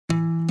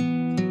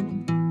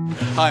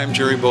Hi, I'm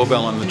Gerry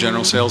Bowbell. I'm the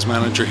General Sales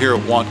Manager here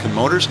at Watkin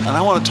Motors, and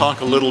I want to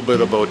talk a little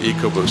bit about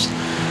EcoBoost.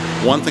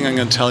 One thing I'm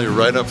going to tell you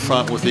right up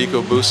front with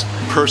EcoBoost,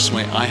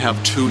 personally, I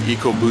have two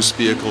EcoBoost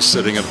vehicles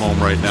sitting at home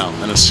right now,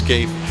 an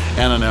Escape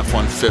and an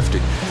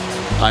F-150.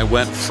 I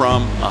went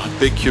from a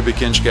big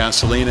cubic inch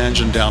gasoline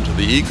engine down to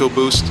the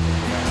EcoBoost,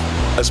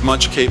 as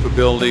much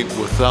capability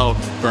without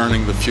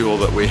burning the fuel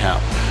that we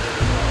have.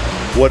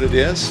 What it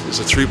is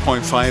a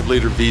 3.5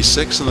 liter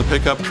V6 in the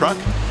pickup truck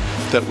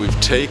that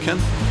we've taken,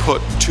 put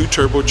two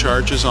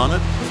turbochargers on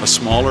it, a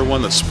smaller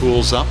one that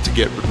spools up to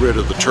get rid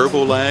of the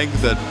turbo lag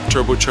that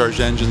turbocharged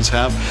engines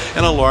have,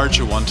 and a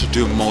larger one to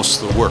do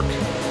most of the work.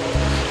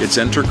 It's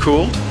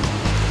intercooled,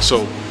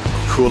 so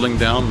cooling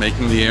down,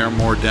 making the air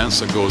more dense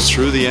that goes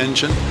through the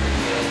engine.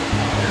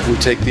 We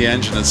take the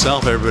engine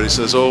itself, everybody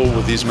says, oh,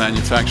 with these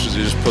manufacturers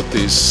you just put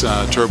these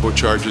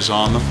turbochargers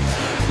on them.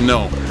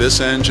 No,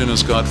 this engine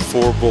has got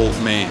 4-bolt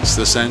mains.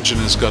 This engine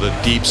has got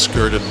a deep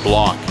skirted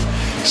block.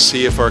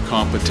 See if our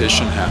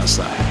competition has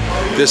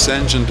that. This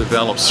engine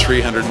develops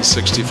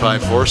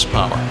 365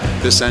 horsepower.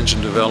 This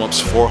engine develops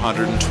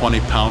 420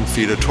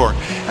 pound-feet of torque.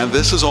 And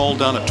this is all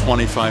done at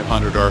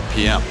 2,500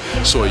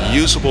 RPM. So a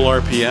usable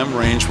RPM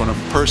range when a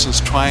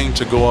person's trying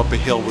to go up a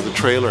hill with a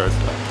trailer,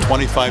 a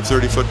 25,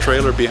 30-foot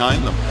trailer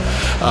behind them,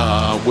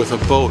 with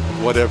a boat,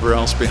 whatever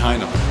else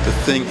behind them. The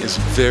thing is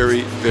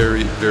very,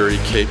 very, very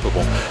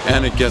capable.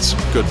 And it gets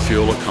good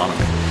fuel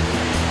economy.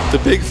 The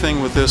big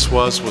thing with this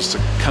was to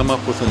come up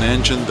with an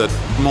engine that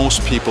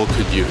most people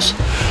could use.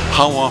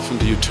 How often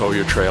do you tow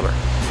your trailer?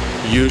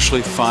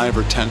 Usually 5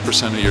 or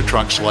 10% of your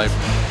truck's life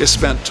is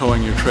spent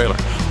towing your trailer.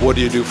 What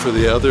do you do for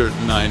the other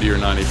 90 or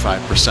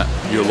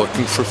 95%? You're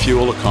looking for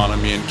fuel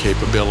economy and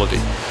capability.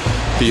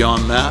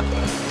 Beyond that,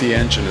 the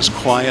engine is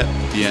quiet,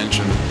 the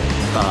engine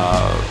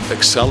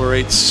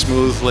accelerates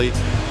smoothly.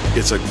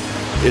 It's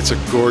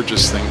a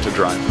gorgeous thing to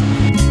drive.